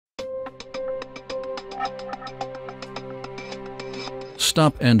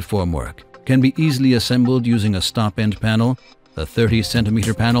Stop-end formwork can be easily assembled using a stop-end panel, a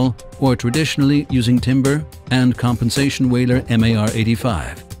 30-centimeter panel, or traditionally using timber and compensation whaler MAR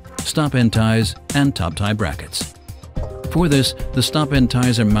 85, stop-end ties, and top tie brackets. For this, the stop-end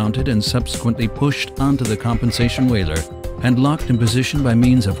ties are mounted and subsequently pushed onto the compensation whaler and locked in position by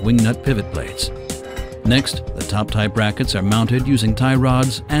means of wing nut pivot plates. Next, the top tie brackets are mounted using tie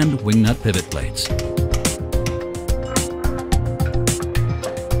rods and wing nut pivot plates.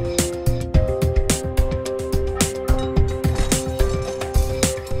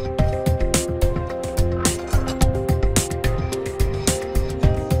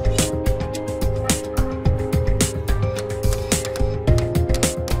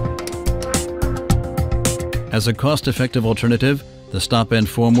 As a cost-effective alternative, the stop-end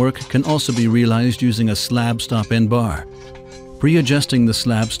formwork can also be realized using a slab stop-end bar. Pre-adjusting the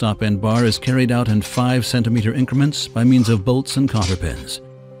slab stop-end bar is carried out in 5-centimeter increments by means of bolts and cotter pins.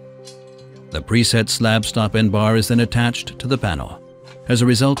 The preset slab stop-end bar is then attached to the panel. As a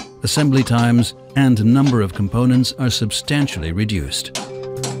result, assembly times and number of components are substantially reduced.